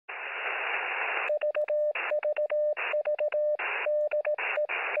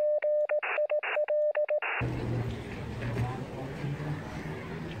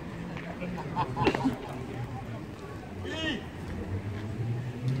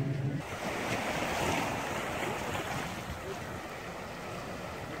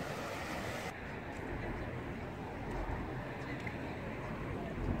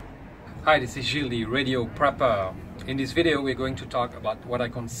Hi, this is Gilles, the radio prepper. In this video we're going to talk about what I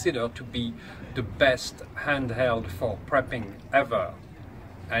consider to be the best handheld for prepping ever.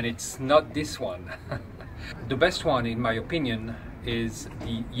 And it's not this one. The best one, in my opinion, is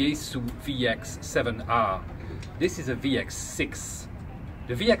the Yaesu VX-7R. This is a VX6.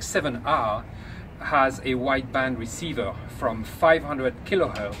 The VX-7R has a wideband receiver from 500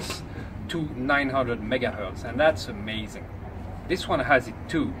 kilohertz to 900 megahertz, and that's amazing. This one has it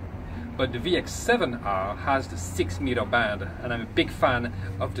too. But the VX-7R has the 6-meter band, and I'm a big fan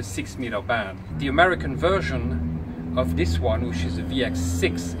of the 6-meter band. The American version of this one, which is the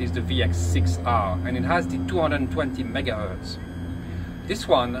VX6, is the VX6R, and it has the 220 megahertz. This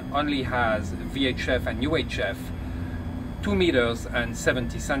one only has VHF and UHF, 2 meters and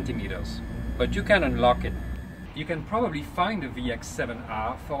 70 centimeters, but you can unlock it. You can probably find a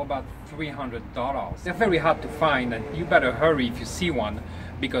VX7R for about $300. They're very hard to find, and you better hurry if you see one,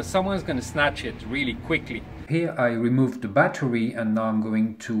 because someone's going to snatch it really quickly. Here I removed the battery, and now I'm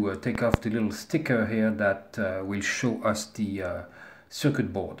going to take off the little sticker here that will show us the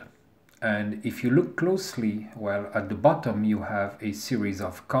circuit board. And if you look closely, well, at the bottom you have a series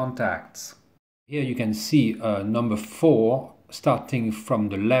of contacts. Here you can see number 4, starting from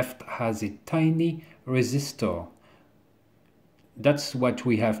the left, has a tiny resistor. That's what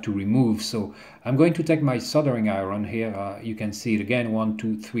we have to remove. So I'm going to take my soldering iron here. You can see it again, 1,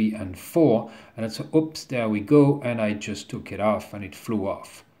 2, 3, and 4. And that's, oops, there we go. And I just took it off and it flew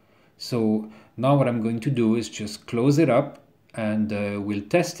off. So now what I'm going to do is just close it up and we'll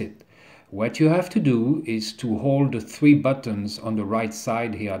test it. What you have to do is to hold the 3 buttons on the right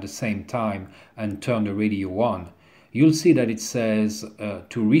side here at the same time and turn the radio on. You'll see that it says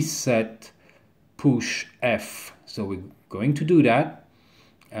to reset, push F. So we're going to do that,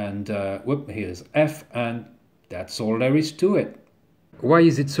 and here's F, and that's all there is to it. Why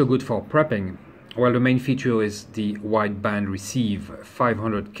is it so good for prepping? Well, the main feature is the wideband receive,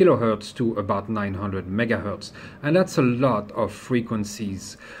 500 kilohertz to about 900 megahertz, and that's a lot of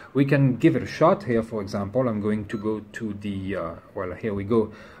frequencies. We can give it a shot here. For example, I'm going to go to the well, here we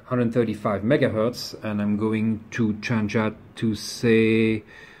go, 135 megahertz, and I'm going to change that to say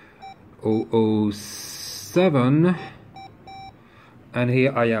 007, and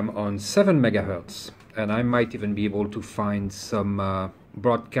here I am on 7 megahertz, and I might even be able to find some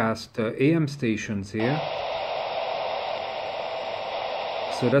broadcast AM stations here.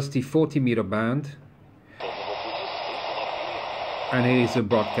 So that's the 40-meter band, and here is a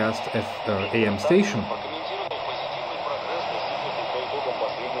broadcast AM station.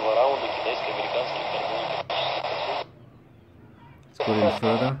 Let's go a little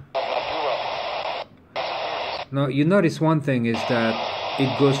further. Now you notice one thing is that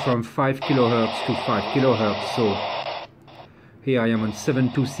it goes from 5 kilohertz to 5 kilohertz. So here I am on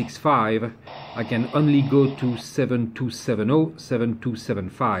 7265. I can only go to 7270,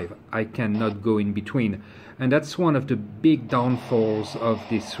 7275. I cannot go in between. And that's one of the big downfalls of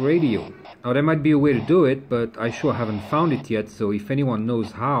this radio. Now there might be a way to do it, but I sure haven't found it yet. So if anyone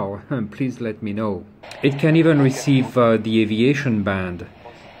knows how, please let me know. It can even receive the aviation band.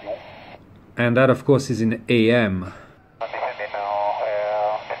 And that, of course, is in AM. Okay,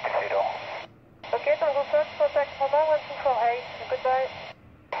 Tango Fox, contact Roma 1248. Goodbye.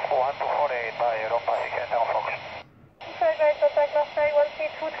 1248 by Europa, again, Fox. Contact Marseille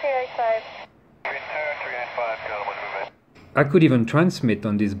 132385. 2385, goodbye. I could even transmit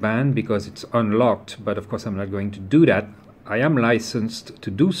on this band because it's unlocked, but of course I'm not going to do that. I am licensed to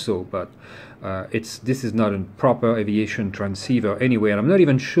do so, but this is not a proper aviation transceiver anyway, and I'm not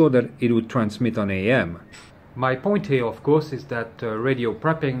even sure that it would transmit on AM. My point here, of course, is that radio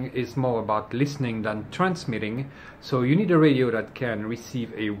prepping is more about listening than transmitting, so you need a radio that can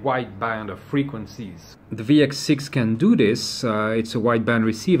receive a wide band of frequencies. The VX6 can do this. It's a wideband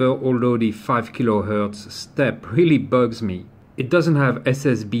receiver, although the 5 kilohertz step really bugs me. It doesn't have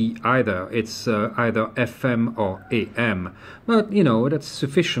SSB either. It's either FM or AM. But, you know, that's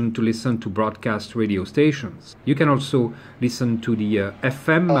sufficient to listen to broadcast radio stations. You can also listen to the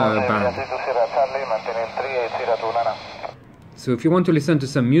FM band. So if you want to listen to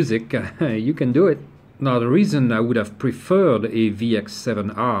some music, you can do it. Now, the reason I would have preferred a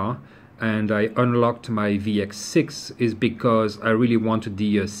VX7R and I unlocked my VX6 is because I really wanted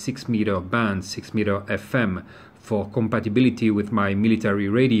the 6-meter band, 6-meter FM, for compatibility with my military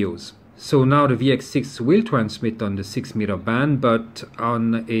radios. So now the VX6 will transmit on the 6 meter band, but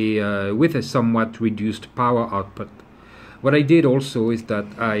on a with a somewhat reduced power output. What I did also is that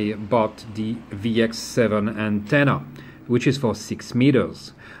I bought the VX7 antenna, which is for 6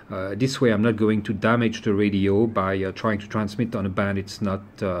 meters. This way I'm not going to damage the radio by trying to transmit on a band it's not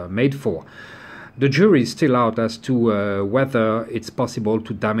made for. The jury is still out as to whether it's possible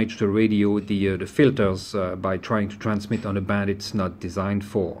to damage the radio, the filters, by trying to transmit on a band it's not designed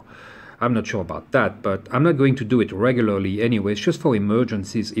for. I'm not sure about that, but I'm not going to do it regularly anyways, just for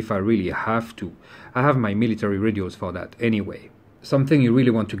emergencies if I really have to. I have my military radios for that anyway. Something you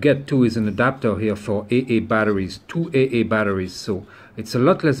really want to get to is an adapter here for AA batteries, 2 AA batteries, so it's a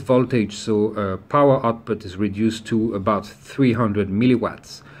lot less voltage, so power output is reduced to about 300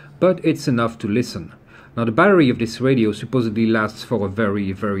 milliwatts, but it's enough to listen. Now the battery of this radio supposedly lasts for a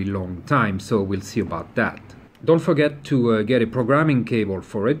very, very long time, so we'll see about that. Don't forget to get a programming cable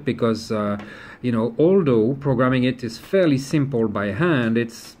for it, because you know, although programming it is fairly simple by hand,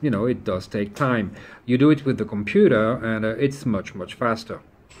 it's, you know, it does take time. You do it with the computer and it's much faster.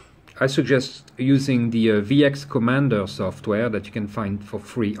 I suggest using the VX Commander software that you can find for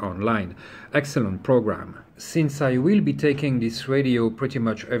free online. Excellent program. Since I will be taking this radio pretty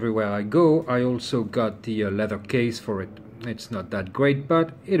much everywhere I go, I also got the leather case for it. It's not that great,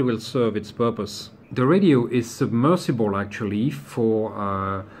 but it will serve its purpose. The radio is submersible actually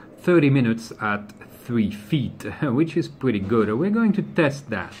for 30 minutes at 3 feet, which is pretty good. We're going to test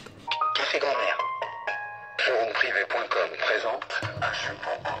that. Café Grand-Mère. Forumprivé.com présente.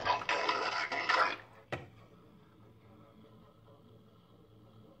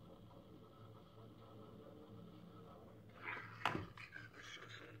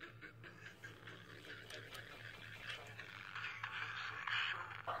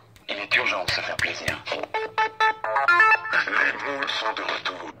 Il est urgent de se faire plaisir. Les moules sont de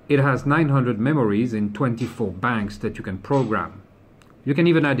retour. It has 900 memories in 24 banks that you can program. You can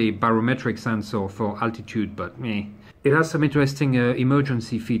even add a barometric sensor for altitude, but meh. It has some interesting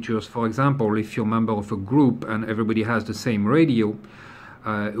emergency features. For example, if you're a member of a group and everybody has the same radio,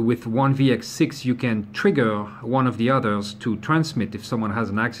 with one VX6 you can trigger one of the others to transmit. If someone has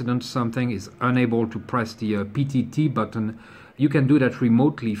an accident, something is unable to press the PTT button, you can do that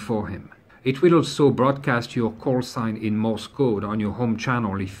remotely for him. It will also broadcast your call sign in Morse code on your home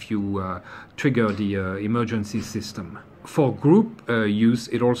channel if you trigger the emergency system. For group use,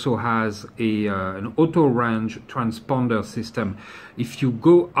 it also has an auto-range transponder system. If you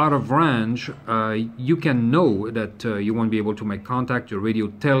go out of range, you can know that you won't be able to make contact. Your radio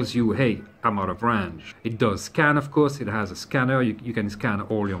tells you, hey, I'm out of range. It does scan, of course. It has a scanner. You can scan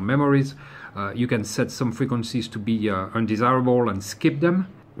all your memories. You can set some frequencies to be undesirable and skip them.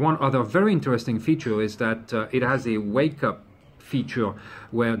 One other very interesting feature is that it has a wake-up feature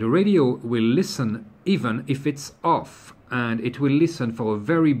where the radio will listen even if it's off, and it will listen for a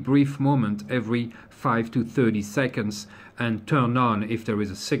very brief moment every 5 to 30 seconds and turn on if there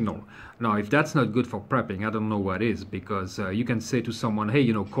is a signal. Now, if that's not good for prepping, I don't know what is, because you can say to someone, hey,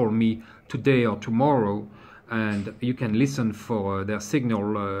 you know, call me today or tomorrow, and you can listen for their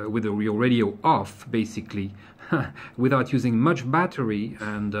signal with your radio off, basically, without using much battery.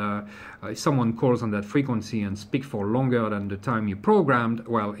 And if someone calls on that frequency and speak for longer than the time you programmed,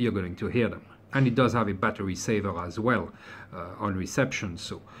 well, you're going to hear them. And it does have a battery saver as well on reception.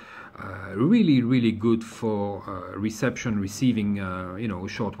 So really, really good for reception, receiving, you know,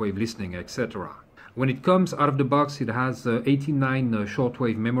 shortwave listening, etc. When it comes out of the box, it has 89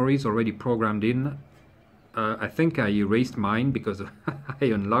 shortwave memories already programmed in. I think I erased mine because I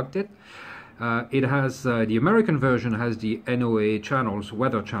unlocked it. It has the American version has the NOAA channels,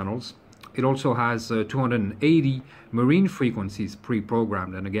 weather channels. It also has 280 marine frequencies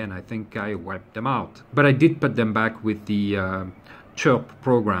pre-programmed, and again, I think I wiped them out. But I did put them back with the CHIRP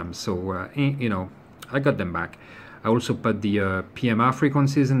program, so you know, I got them back. I also put the PMR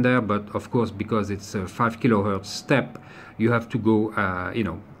frequencies in there, but of course, because it's a 5 kilohertz step, you have to go, you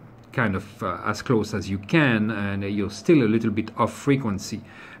know, kind of as close as you can, and you're still a little bit off frequency,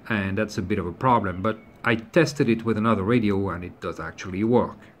 and that's a bit of a problem. But I tested it with another radio, and it does actually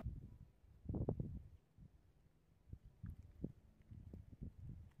work.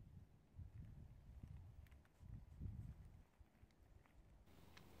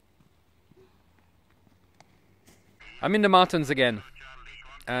 I'm in the mountains again,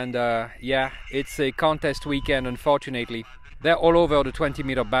 and yeah, it's a contest weekend, unfortunately. They're all over the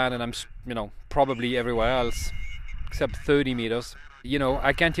 20-meter band, and I'm, you know, probably everywhere else except 30 meters. You know,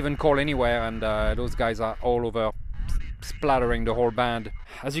 I can't even call anywhere, and those guys are all over, splattering the whole band.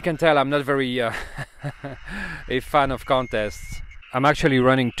 As you can tell, I'm not very a fan of contests. I'm actually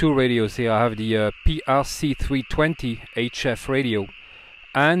running two radios here. I have the PRC320 HF radio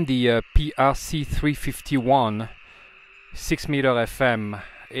and the PRC351 6-meter FM.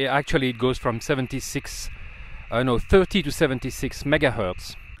 Actually, it goes from 30 to 76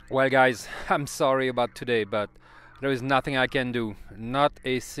 megahertz. Well, guys, I'm sorry about today, but there is nothing I can do. Not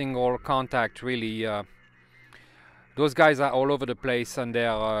a single contact, really. Those guys are all over the place and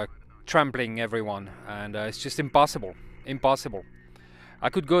they're trampling everyone, and it's just impossible. Impossible. I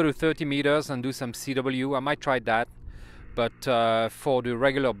could go to 30 meters and do some CW. I might try that, but for the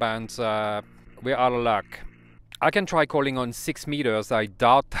regular bands, we're out of luck. I can try calling on 6 meters. I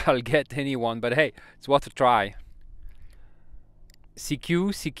doubt I'll get anyone, but hey, it's worth a try. CQ,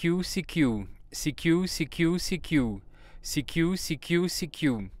 CQ, CQ, CQ, CQ, CQ, CQ, CQ,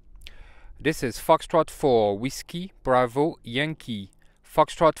 CQ. This is Foxtrot 4, Whiskey, Bravo, Yankee.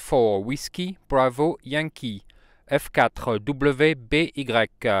 Foxtrot 4, Whiskey, Bravo, Yankee. F4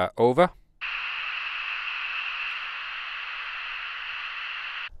 WBY, over.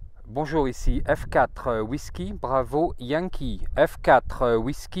 Bonjour, ici F4 Whiskey, Bravo, Yankee. F4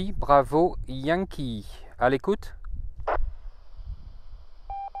 Whiskey, Bravo, Yankee. À l'écoute.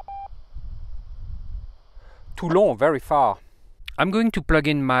 Too long, very far. I'm going to plug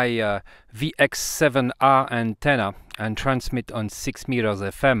in my VX-7R antenna and transmit on 6 meters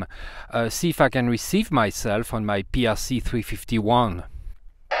FM. See if I can receive myself on my PRC351.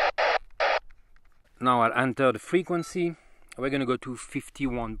 Now I'll enter the frequency. We're going to go to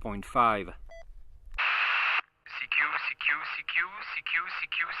 51.5. CQ, CQ, CQ, CQ,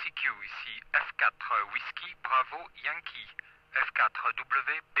 CQ, CQ. Ici F4 Whiskey, Bravo, Yankee. F4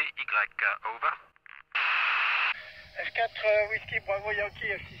 WBY, over. F4 Whiskey Bravo Yankee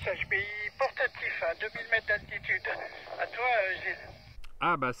F6 HPI portatif à 2000 mètres d'altitude. À toi Gilles.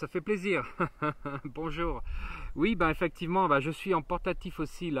 Ah bah ça fait plaisir. Bonjour. Oui bah effectivement bah, je suis en portatif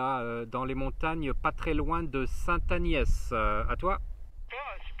aussi là dans les montagnes pas très loin de Sainte-Agnès. À toi.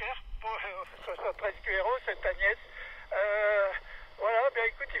 Super. Pour 73 QRO Sainte-Agnès. Voilà, bien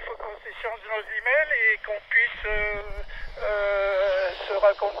écoute, il faut qu'on s'échange nos emails et qu'on puisse se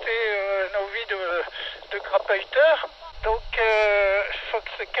raconter nos vies de crapuleurs. Donc, Fox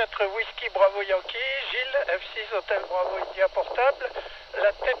 4 Whiskey Bravo Yankee, Gilles, F6 Hotel Bravo India Portable,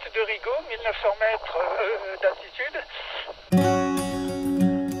 la tête de Rigaud, 1900 mètres d'altitude.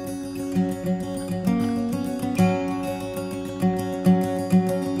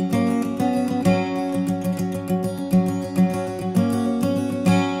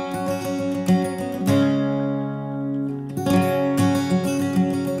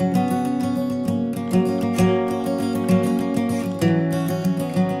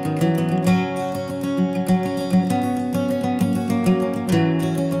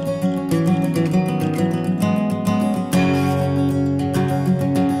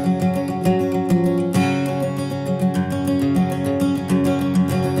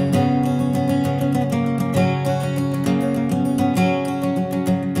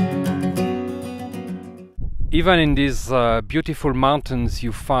 Even in these beautiful mountains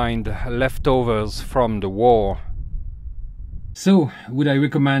you find leftovers from the war. So, would I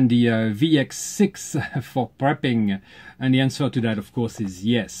recommend the VX6 for prepping? And the answer to that, of course, is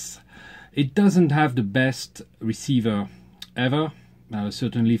yes. It doesn't have the best receiver ever,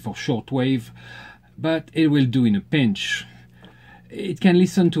 certainly for shortwave, but it will do in a pinch. It can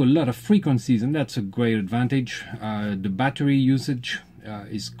listen to a lot of frequencies, and that's a great advantage. The battery usage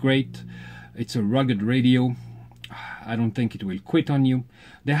is great. It's a rugged radio. I don't think it will quit on you.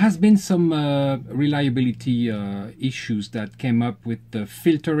 There has been some reliability issues that came up with the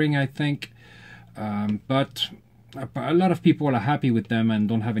filtering, I think, but a lot of people are happy with them and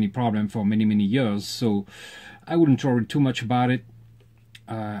don't have any problem for many years, so I wouldn't worry too much about it.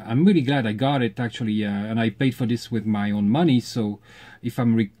 I'm really glad I got it, actually, and I paid for this with my own money, so if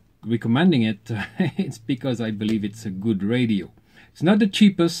I'm recommending it, it's because I believe it's a good radio. It's not the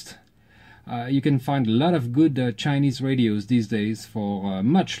cheapest. You can find a lot of good Chinese radios these days for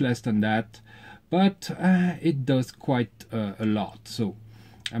much less than that, but it does quite a lot. So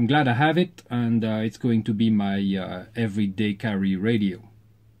I'm glad I have it, and it's going to be my everyday carry radio.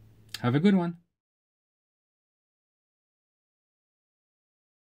 Have a good one.